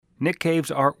Nick Cave's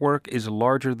artwork is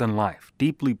larger than life,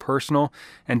 deeply personal,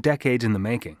 and decades in the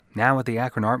making. Now at the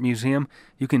Akron Art Museum,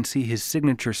 you can see his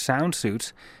signature sound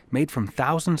suits made from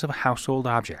thousands of household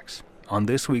objects. On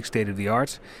this week's State of the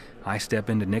Arts, I step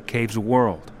into Nick Cave's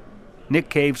world. Nick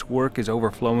Cave's work is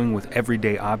overflowing with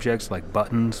everyday objects like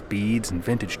buttons, beads, and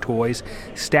vintage toys,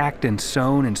 stacked and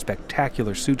sewn in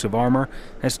spectacular suits of armor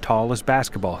as tall as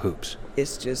basketball hoops.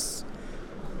 It's just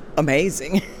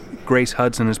amazing. Grace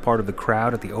Hudson is part of the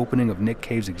crowd at the opening of Nick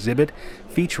Cave's exhibit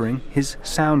featuring his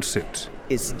sound suits.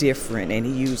 It's different, and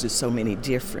he uses so many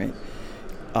different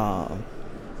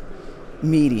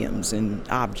mediums and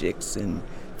objects, and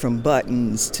from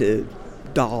buttons to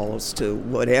dolls to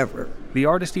whatever. The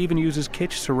artist even uses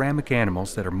kitsch ceramic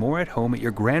animals that are more at home at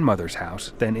your grandmother's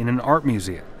house than in an art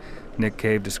museum. Nick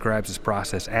Cave describes his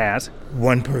process as,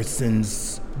 one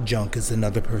person's junk is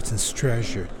another person's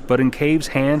treasure. But in Cave's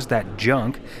hands, that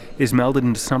junk is melded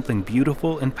into something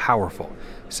beautiful and powerful.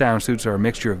 Sound suits are a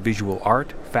mixture of visual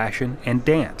art, fashion, and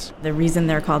dance. The reason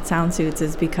they're called sound suits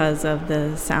is because of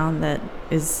the sound that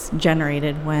is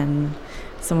generated when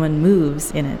someone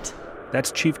moves in it.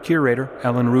 That's Chief Curator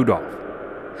Ellen Rudolph.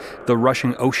 The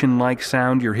rushing ocean-like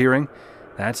sound you're hearing,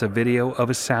 that's a video of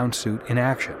a sound suit in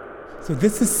action. So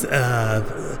this is a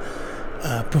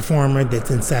performer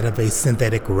that's inside of a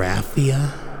synthetic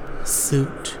raffia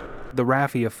suit. The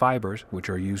raffia fibers, which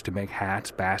are used to make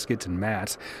hats, baskets, and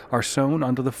mats, are sewn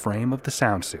onto the frame of the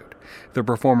sound suit. The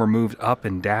performer moves up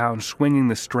and down, swinging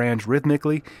the strands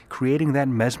rhythmically, creating that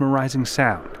mesmerizing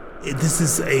sound. This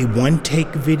is a one-take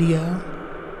video.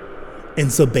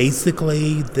 And so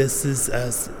basically, this is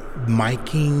us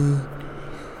miking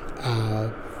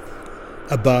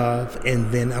above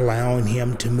and then allowing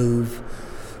him to move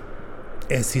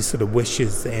as he sort of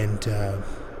wishes, and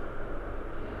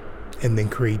then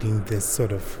creating this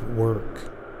sort of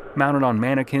work. Mounted on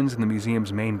mannequins in the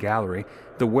museum's main gallery,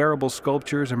 the wearable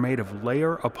sculptures are made of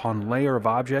layer upon layer of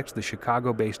objects the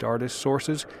Chicago-based artist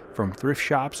sources from thrift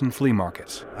shops and flea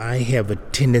markets. I have a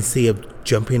tendency of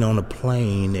jumping on a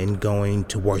plane and going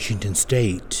to Washington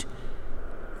State,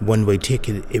 one-way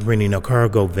ticket, renting a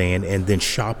cargo van, and then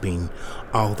shopping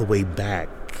all the way back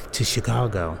to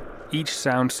Chicago. Each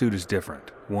sound suit is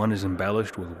different. One is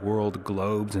embellished with world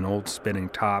globes and old spinning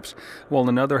tops, while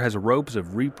another has ropes of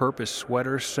repurposed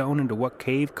sweaters sewn into what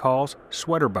Cave calls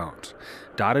sweater bones,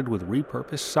 dotted with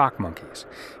repurposed sock monkeys.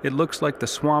 It looks like the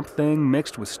Swamp Thing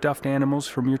mixed with stuffed animals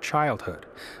from your childhood.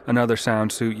 Another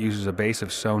sound suit uses a base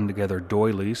of sewn-together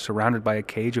doilies surrounded by a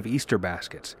cage of Easter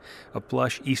baskets. A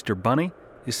plush Easter bunny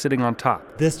is sitting on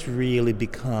top. This really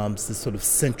becomes the sort of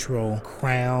central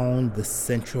crown, the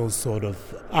central sort of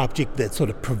object that sort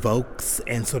of provokes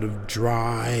and sort of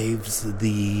drives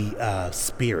the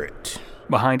spirit.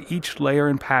 Behind each layer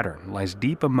and pattern lies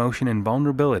deep emotion and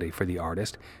vulnerability for the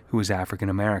artist, who is African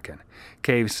American.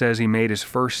 Cave says he made his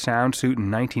first sound suit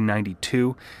in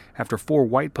 1992 after 4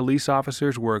 white police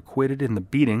officers were acquitted in the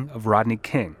beating of Rodney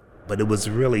King. But it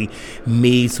was really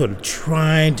me sort of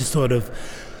trying to sort of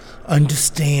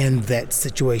understand that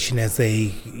situation as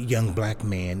a young black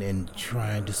man, and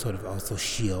trying to sort of also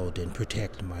shield and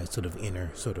protect my sort of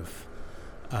inner sort of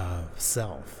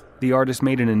self. The artist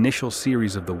made an initial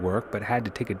series of the work, but had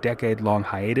to take a decade-long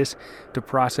hiatus to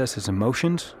process his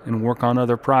emotions and work on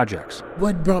other projects.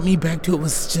 What brought me back to it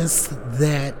was just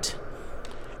that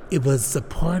it was a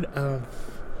part of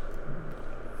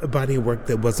a body of work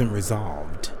that wasn't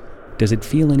resolved. Does it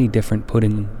feel any different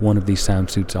putting one of these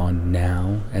sound suits on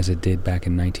now as it did back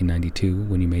in 1992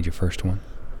 when you made your first one?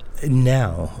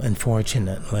 No,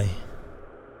 unfortunately.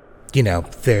 You know,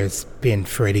 there's been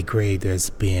Freddie Gray,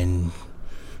 there's been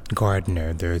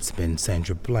Gardner, there's been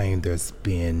Sandra Blaine, there's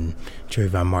been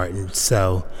Trayvon Martin.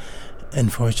 So,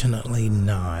 unfortunately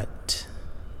not.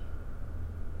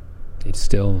 It's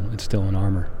still in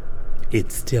armor.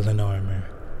 It's still in armor.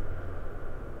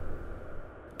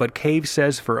 But Cave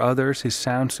says for others, his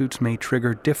sound suits may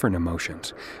trigger different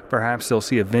emotions. Perhaps they'll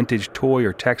see a vintage toy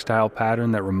or textile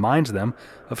pattern that reminds them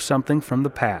of something from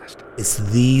the past. It's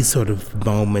these sort of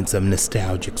moments of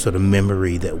nostalgic sort of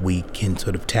memory that we can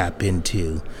sort of tap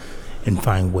into and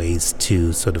find ways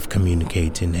to sort of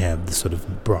communicate and have the sort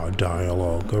of broad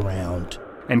dialogue around.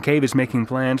 And Cave is making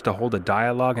plans to hold a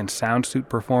dialogue and sound suit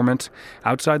performance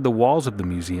outside the walls of the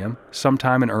museum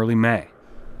sometime in early May.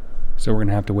 So we're going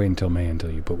to have to wait until May until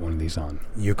you put one of these on.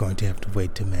 You're going to have to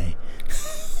wait till May.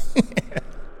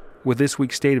 With this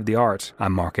week's State of the Arts,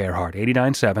 I'm Mark Earhart,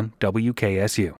 89.7 WKSU.